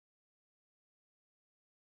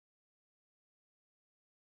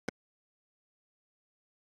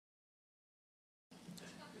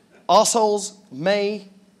Arseholes may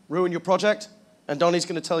ruin your project, and Donnie's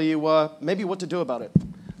going to tell you maybe what to do about it.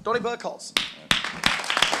 Donnie Berkholz.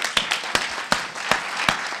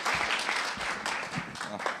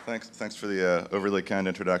 Thanks for the overly kind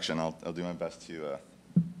introduction. I'll do my best to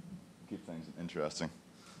keep things interesting.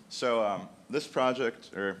 So this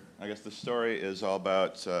project, or I guess the story, is all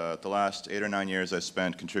about the last 8 or 9 years I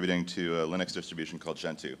spent contributing to a Linux distribution called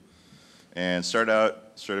Gentoo. And started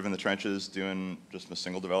out sort of in the trenches doing just a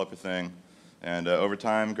single developer thing. And over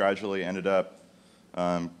time, gradually ended up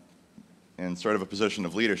in sort of a position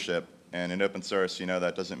of leadership. And in open source, you know,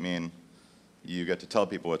 that doesn't mean you get to tell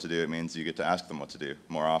people what to do. It means you get to ask them what to do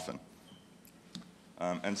more often.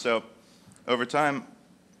 And so over time,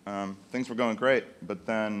 things were going great, but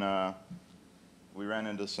then we ran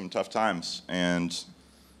into some tough times. And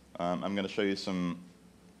I'm going to show you some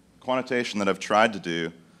quantitation that I've tried to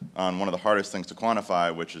do on one of the hardest things to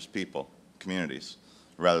quantify, which is people, communities,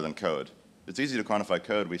 rather than code. It's easy to quantify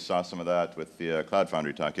code. We saw some of that with the Cloud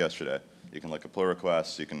Foundry talk yesterday. You can look at pull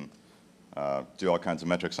requests. You can do all kinds of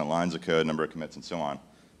metrics on lines of code, number of commits, and so on.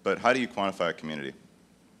 But how do you quantify a community?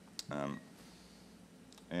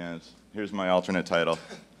 And here's my alternate title.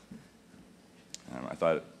 I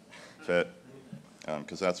thought it fit,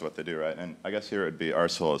 because that's what they do, right? And I guess here it would be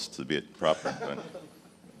arseholes to be it proper.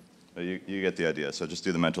 But you get the idea. So just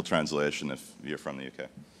do the mental translation if you're from the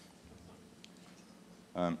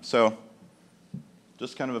UK. So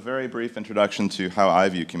just kind of a very brief introduction to how I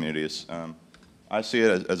view communities. I see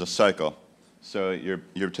it as a cycle. So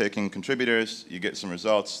you're taking contributors, you get some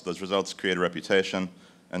results, those results create a reputation,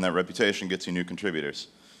 and that reputation gets you new contributors.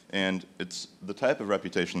 And it's the type of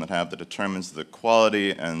reputation that determines the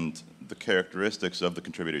quality and the characteristics of the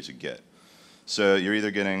contributors you get. So you're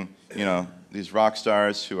either getting, you know, these rock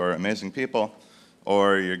stars who are amazing people,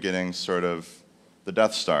 or you're getting sort of the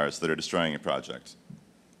Death Stars that are destroying your project.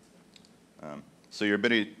 So your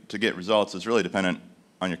ability to get results is really dependent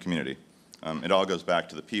on your community. It all goes back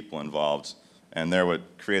to the people involved, and they're what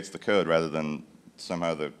creates the code rather than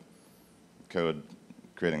somehow the code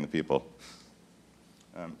creating the people.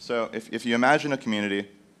 So if you imagine a community,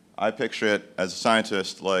 I picture it as a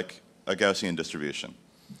scientist like a Gaussian distribution.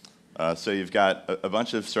 So you've got a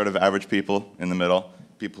bunch of sort of average people in the middle,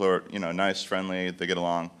 people who are, you know, nice, friendly, they get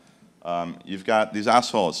along. You've got these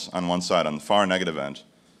assholes on one side, on the far negative end.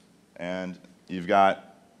 And you've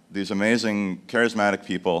got these amazing, charismatic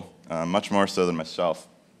people, much more so than myself,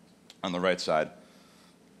 on the right side.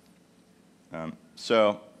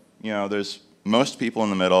 So, you know, there's most people in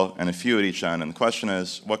the middle and a few at each end. And the question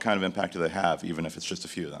is, what kind of impact do they have, even if it's just a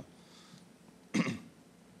few of them?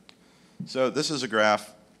 So this is a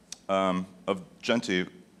graph of Gentoo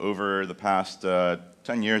over the past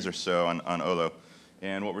 10 years or so on Olo.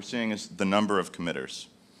 And what we're seeing is the number of committers.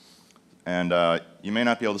 And you may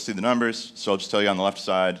not be able to see the numbers, so I'll just tell you on the left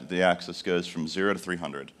side, the axis goes from 0 to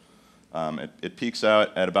 300. It peaks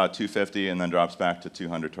out at about 250 and then drops back to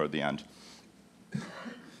 200 toward the end.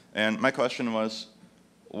 And my question was,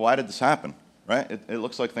 why did this happen, right? It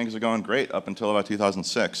looks like things are going great up until about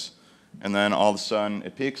 2006. And then all of a sudden,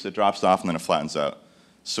 it peaks, it drops off, and then it flattens out.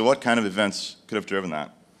 So what kind of events could have driven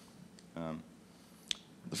that?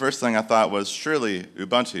 The first thing I thought was, surely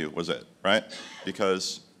Ubuntu was it, right?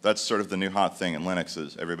 Because that's sort of the new hot thing in Linux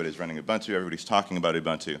is everybody's running Ubuntu, everybody's talking about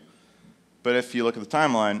Ubuntu. But if you look at the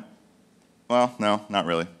timeline, well, no, not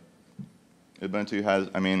really. Ubuntu has,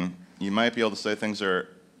 I mean, you might be able to say things are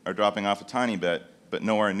dropping off a tiny bit, but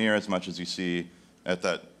nowhere near as much as you see at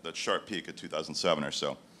that sharp peak of 2007 or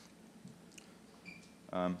so.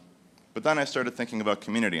 But then I started thinking about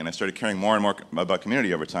community, and I started caring more and more about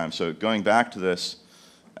community over time. So going back to this,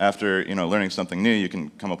 after learning something new, you can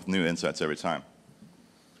come up with new insights every time.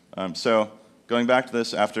 So going back to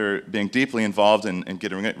this, after being deeply involved in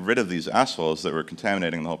getting rid of these assholes that were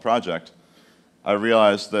contaminating the whole project, I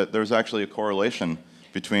realized that there was actually a correlation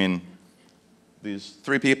between these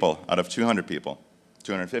 3 people out of 200 people,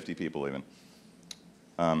 250 people even.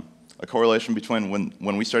 A correlation between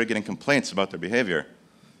when we started getting complaints about their behavior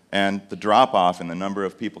and the drop-off in the number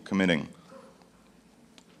of people committing.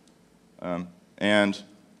 And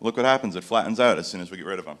look what happens, it flattens out as soon as we get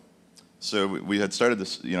rid of them. So we had started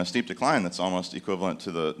this steep decline that's almost equivalent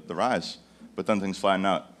to the rise, but then things flatten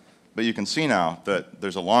out. But you can see now that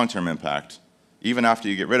there's a long-term impact. Even after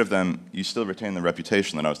you get rid of them, you still retain the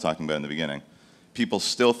reputation that I was talking about in the beginning. People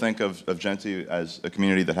still think of Gentoo as a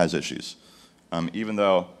community that has issues, even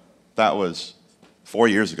though that was 4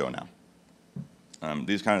 years ago now.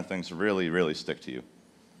 These kind of things really, really stick to you.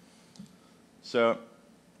 So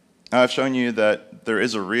I've shown you that there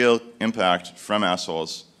is a real impact from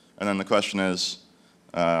assholes, and then the question is,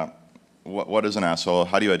 what is an asshole?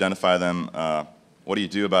 How do you identify them? What do you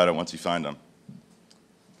do about it once you find them?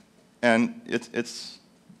 And it's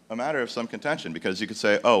a matter of some contention, because you could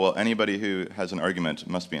say, oh, well, anybody who has an argument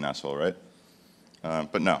must be an asshole, right?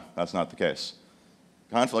 But no, that's not the case.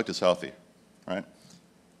 Conflict is healthy, right?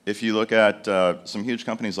 If you look at some huge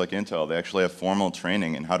companies like Intel, they actually have formal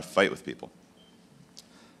training in how to fight with people.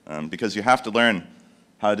 Because you have to learn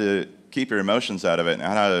how to keep your emotions out of it and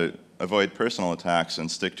how to avoid personal attacks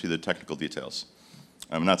and stick to the technical details.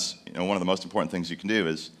 And that's one of the most important things you can do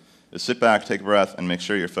is sit back, take a breath, and make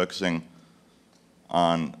sure you're focusing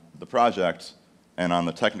on the project and on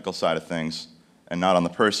the technical side of things, and not on the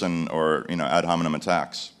person or ad hominem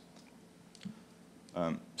attacks.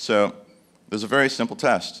 So there's a very simple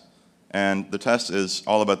test, and the test is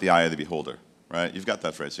all about the eye of the beholder, right? You've got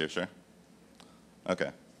that phrase here, sure?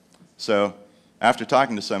 Okay. So after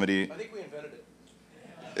talking to somebody... I think we invented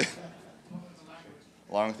it.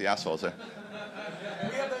 Along with the assholes there.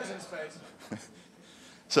 We have those in space.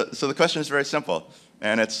 So the question is very simple,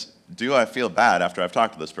 and it's, do I feel bad after I've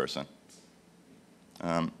talked to this person?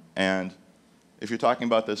 And if you're talking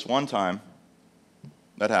about this one time,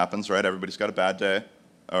 that happens, right? Everybody's got a bad day,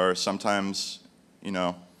 or sometimes,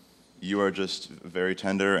 you are just very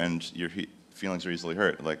tender and your feelings are easily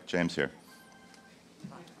hurt, like James here.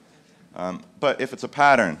 But if it's a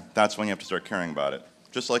pattern, that's when you have to start caring about it.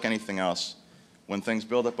 Just like anything else, when things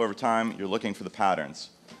build up over time, you're looking for the patterns.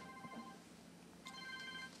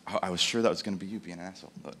 Oh, I was sure that was going to be you being an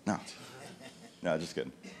asshole, but no. No, just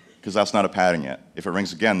kidding. Because that's not a pattern yet. If it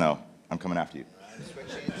rings again, though, I'm coming after you.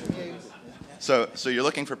 So you're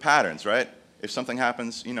looking for patterns, right? If something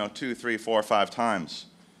happens, 2, 3, 4, 5 times,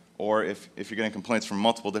 or if you're getting complaints from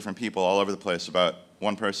multiple different people all over the place about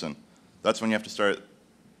one person, that's when you have to start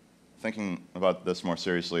thinking about this more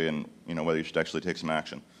seriously and whether you should actually take some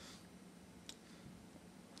action.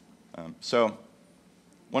 So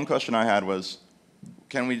one question I had was,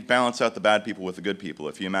 can we balance out the bad people with the good people?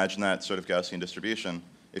 If you imagine that sort of Gaussian distribution,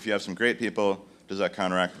 if you have some great people, does that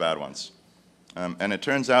counteract the bad ones? And it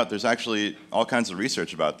turns out there's actually all kinds of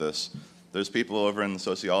research about this. There's people over in the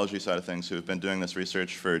sociology side of things who have been doing this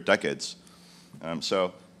research for decades.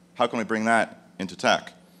 So how can we bring that into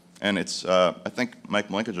tech? And it's, I think Mike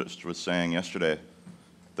Monki was saying yesterday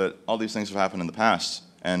that all these things have happened in the past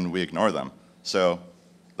and we ignore them. So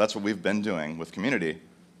that's what we've been doing with community.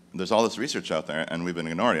 There's all this research out there and we've been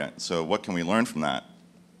ignoring it. So what can we learn from that?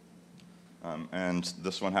 And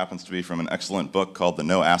this one happens to be from an excellent book called The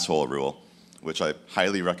No Asshole Rule, which I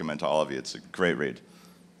highly recommend to all of you. It's a great read.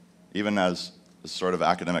 Even as a sort of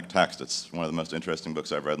academic text, it's one of the most interesting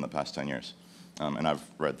books I've read in the past 10 years. And I've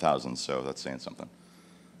read thousands, so that's saying something.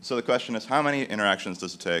 So the question is, how many interactions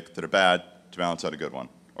does it take that are bad to balance out a good one?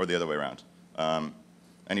 Or the other way around?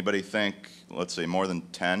 Anybody think, let's say, more than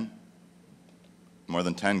 10? More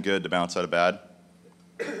than 10 good to balance out a bad?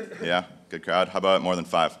 Yeah, good crowd. How about more than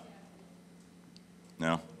 5?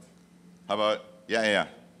 No? How about, yeah.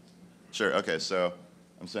 Sure, okay, so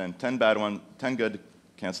I'm saying 10 bad one, 10 good to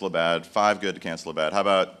cancel a bad, 5 good to cancel a bad. How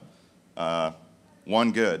about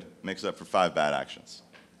 1 good makes up for 5 bad actions?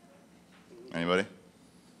 Anybody?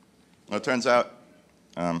 Well, it turns out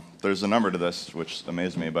there's a number to this, which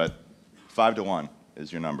amazed me, but 5 to 1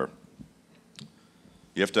 is your number.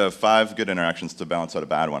 You have to have 5 good interactions to balance out a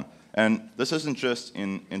bad one. And this isn't just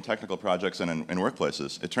in technical projects and in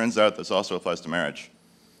workplaces. It turns out this also applies to marriage.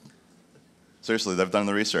 Seriously, they've done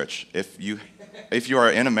the research. If you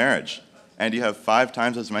are in a marriage and you have 5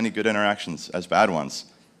 times as many good interactions as bad ones,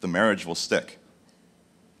 the marriage will stick.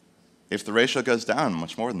 If the ratio goes down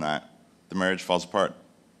much more than that, the marriage falls apart.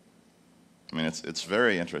 I mean, it's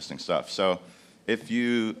very interesting stuff. So if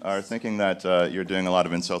you are thinking that you're doing a lot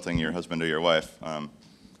of insulting your husband or your wife,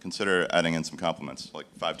 consider adding in some compliments, like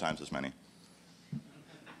 5 times as many.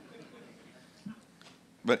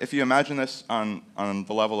 But if you imagine this on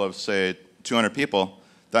the level of, say, 200 people,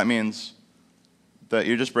 that means that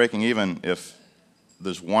you're just breaking even if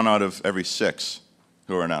there's 1 out of every 6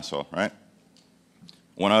 who are an asshole, right?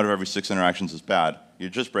 1 out of every 6 interactions is bad. You're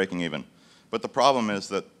just breaking even. But the problem is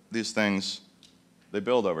that these things, they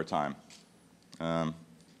build over time. And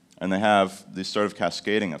they have this sort of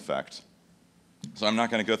cascading effect. So I'm not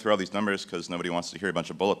going to go through all these numbers because nobody wants to hear a bunch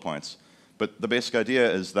of bullet points. But the basic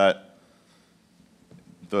idea is that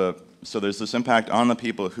so there's this impact on the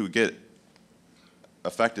people who get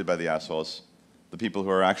affected by the assholes, the people who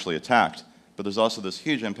are actually attacked, but there's also this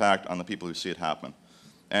huge impact on the people who see it happen.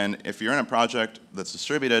 And if you're in a project that's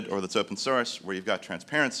distributed or that's open source where you've got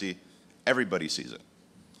transparency, everybody sees it.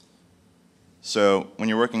 So when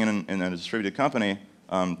you're working in a distributed company,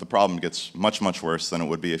 the problem gets much, much worse than it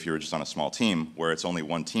would be if you were just on a small team, where it's only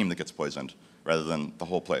one team that gets poisoned, rather than the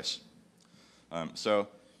whole place. So,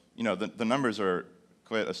 you know, the numbers are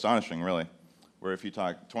quite astonishing, really, where if you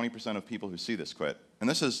talk 20% of people who see this quit, and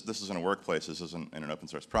this is in a workplace, this isn't in an open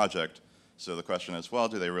source project, so the question is, well,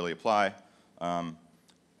 do they really apply?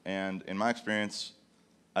 And in my experience,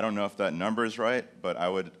 I don't know if that number is right, but I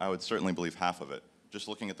would certainly believe half of it. Just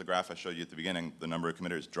looking at the graph I showed you at the beginning, the number of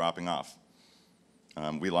committers dropping off.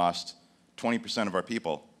 We lost 20% of our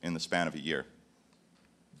people in the span of a year.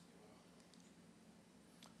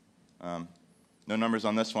 No numbers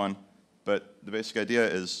on this one, but the basic idea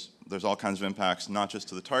is there's all kinds of impacts, not just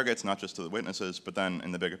to the targets, not just to the witnesses, but then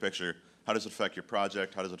in the bigger picture, how does it affect your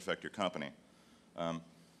project? How does it affect your company?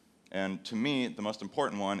 And to me, the most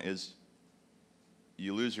important one is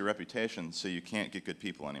you lose your reputation, so you can't get good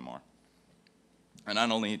people anymore. And not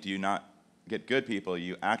only do you not get good people,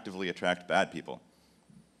 you actively attract bad people.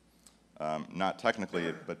 Not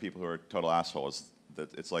technically, but people who are total assholes.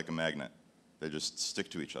 It's like a magnet. They just stick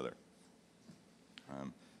to each other.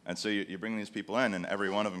 And so you bring these people in, and every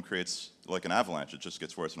one of them creates like an avalanche. It just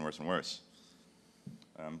gets worse and worse and worse.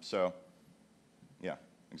 So, yeah,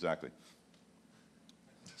 exactly.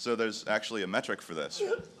 So there's actually a metric for this.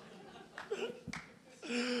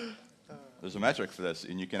 There's a metric for this,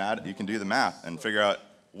 and you can do the math and figure out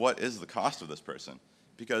what is the cost of this person.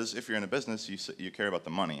 Because if you're in a business, you care about the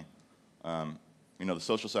money. You know, the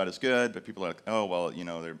social side is good, but people are like, oh, well, you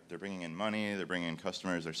know, they're bringing in money, they're bringing in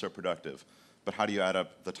customers, they're so productive. But how do you add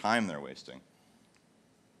up the time they're wasting?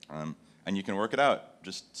 And you can work it out.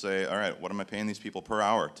 Just say, all right, what am I paying these people per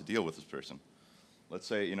hour to deal with this person? Let's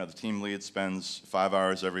say, you know, the team lead spends 5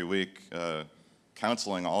 hours every week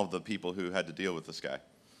counseling all of the people who had to deal with this guy.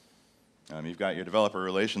 You've got your developer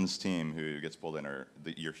relations team who gets pulled in, or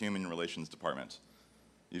your human relations department.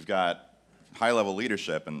 You've got high-level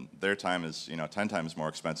leadership, and their time is, you know, 10 times more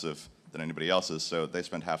expensive than anybody else's, so they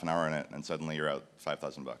spend half an hour in it, and suddenly you're out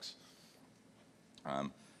 $5,000.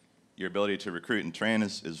 Your ability to recruit and train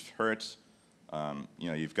is hurt. You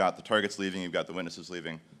know, you've got the targets leaving, you've got the witnesses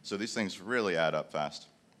leaving, so these things really add up fast.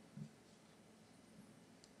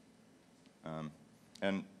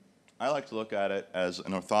 And I like to look at it as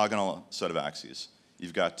an orthogonal set of axes.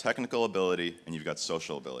 You've got technical ability and you've got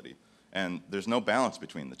social ability. And there's no balance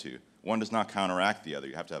between the two. One does not counteract the other.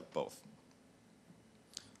 You have to have both.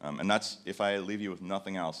 And that's, if I leave you with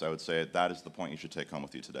nothing else, I would say that is the point you should take home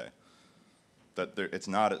with you today. That it's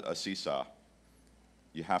not a seesaw.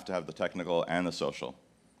 You have to have the technical and the social.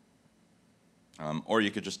 Or you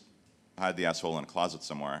could just hide the asshole in a closet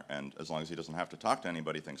somewhere, and as long as he doesn't have to talk to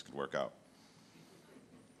anybody, things could work out.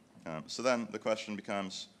 So then the question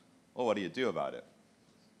becomes, well, what do you do about it?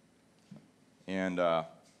 And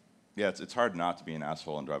yeah, it's hard not to be an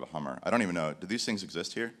asshole and drive a Hummer. I don't even know, do these things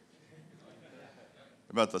exist here?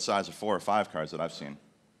 About the size of 4 or 5 cars that I've seen.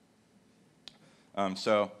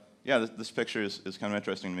 So yeah, this picture is kind of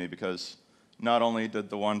interesting to me because not only did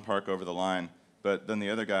the one park over the line, but then the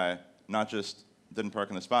other guy not just didn't park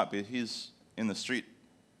in the spot, but he's in the street.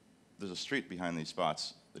 There's a street behind these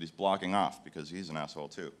spots that he's blocking off because he's an asshole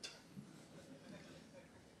too.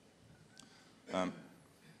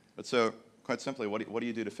 But so, quite simply, what do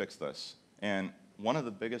you do to fix this? And one of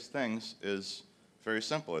the biggest things is very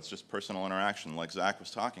simple. It's just personal interaction, like Zach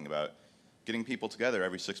was talking about. Getting people together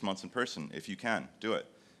every 6 months in person, if you can, do it.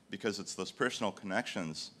 Because it's those personal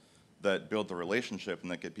connections that build the relationship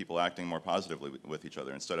and that get people acting more positively with each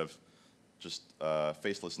other instead of just a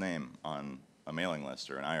faceless name on a mailing list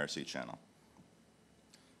or an IRC channel.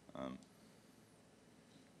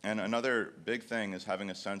 And another big thing is having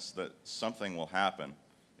a sense that something will happen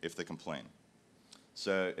if they complain.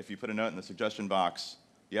 So if you put a note in the suggestion box,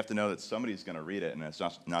 you have to know that somebody's going to read it and it's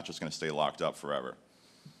not just going to stay locked up forever.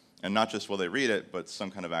 And not just will they read it, but some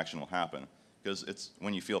kind of action will happen. Because it's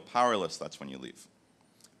when you feel powerless, that's when you leave.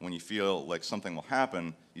 When you feel like something will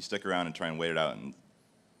happen, you stick around and try and wait it out, and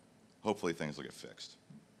hopefully things will get fixed.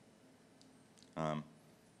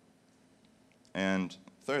 And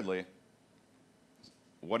thirdly,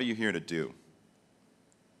 what are you here to do?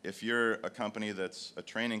 If you're a company that's a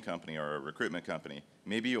training company or a recruitment company,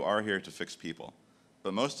 maybe you are here to fix people.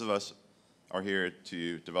 But most of us are here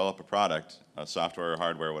to develop a product, software or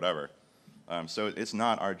hardware, whatever. So it's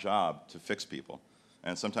not our job to fix people.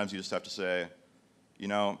 And sometimes you just have to say, you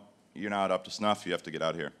know, you're not up to snuff, you have to get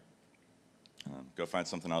out of here. Go find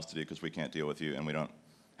something else to do because we can't deal with you and we don't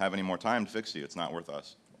have any more time to fix you. It's not worth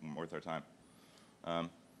our time.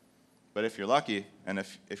 But if you're lucky, and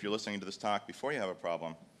if you're listening to this talk before you have a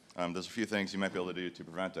problem, there's a few things you might be able to do to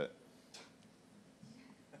prevent it.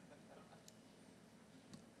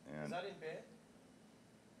 Is that in bed?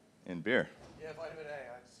 In beer? Yeah, vitamin A.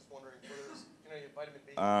 I was just wondering what it is. You know, you vitamin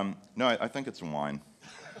B. No, I think it's in wine.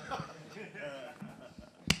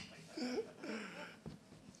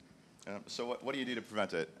 So what do you do to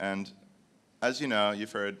prevent it? And as you know,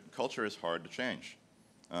 you've heard, culture is hard to change.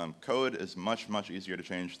 Code is much, much easier to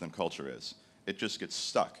change than culture is. It just gets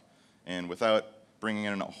stuck. And without bringing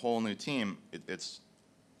in a whole new team, it's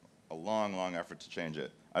a long, long effort to change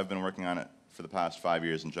it. I've been working on it for the past 5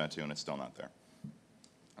 years in Gen 2, and it's still not there.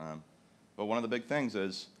 But one of the big things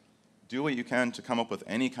is do what you can to come up with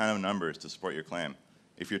any kind of numbers to support your claim.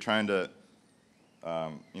 If you're trying to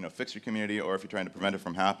fix your community, or if you're trying to prevent it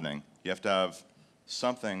from happening, you have to have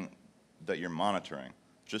something that you're monitoring.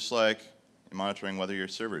 Just like monitoring whether your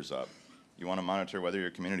server's up. You want to monitor whether your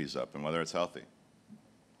community's up and whether it's healthy.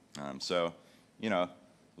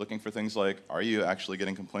 Looking for things like, are you actually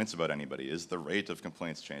getting complaints about anybody? Is the rate of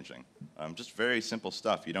complaints changing? Just very simple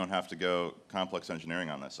stuff. You don't have to go complex engineering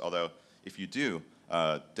on this. Although, if you do,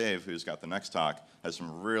 Dave, who's got the next talk, has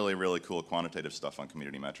some really, really cool quantitative stuff on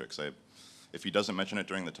community metrics. If he doesn't mention it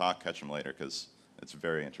during the talk, catch him later, because it's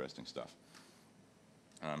very interesting stuff.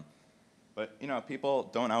 But people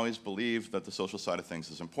don't always believe that the social side of things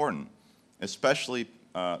is important, especially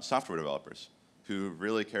software developers who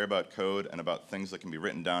really care about code and about things that can be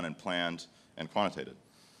written down and planned and quantitated.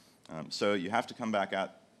 So you have to come back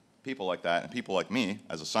at people like that, and people like me,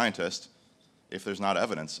 as a scientist. If there's not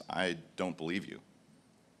evidence, I don't believe you.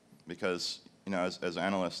 Because as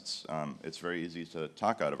analysts, it's very easy to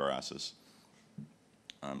talk out of our asses.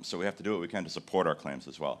 So we have to do what we can to support our claims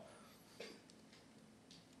as well.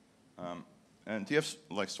 And do you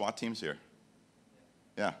have SWAT teams here?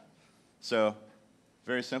 Yeah. So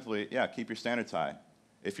very simply, keep your standards high.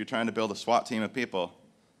 If you're trying to build a SWAT team of people,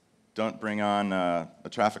 don't bring on a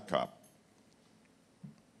traffic cop.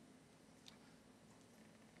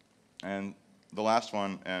 And the last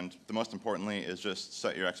one, and the most importantly, is just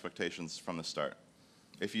set your expectations from the start.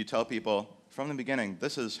 If you tell people from the beginning,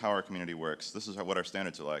 this is how our community works, this is what our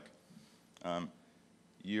standards are like,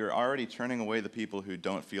 you're already turning away the people who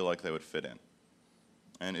don't feel like they would fit in.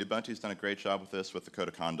 And Ubuntu's done a great job with this with the code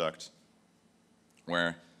of conduct,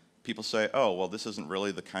 where people say, oh, well, this isn't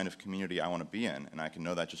really the kind of community I want to be in, and I can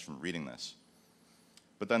know that just from reading this.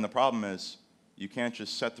 But then the problem is, you can't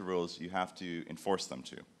just set the rules, you have to enforce them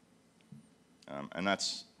too. And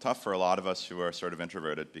that's tough for a lot of us who are sort of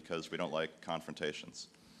introverted because we don't like confrontations.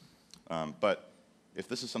 But if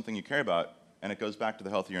this is something you care about, and it goes back to the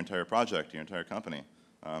health of your entire project, your entire company,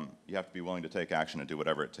 you have to be willing to take action and do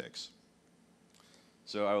whatever it takes.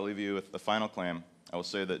 So I will leave you with the final claim. I will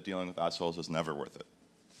say that dealing with assholes is never worth it.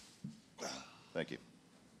 Thank you.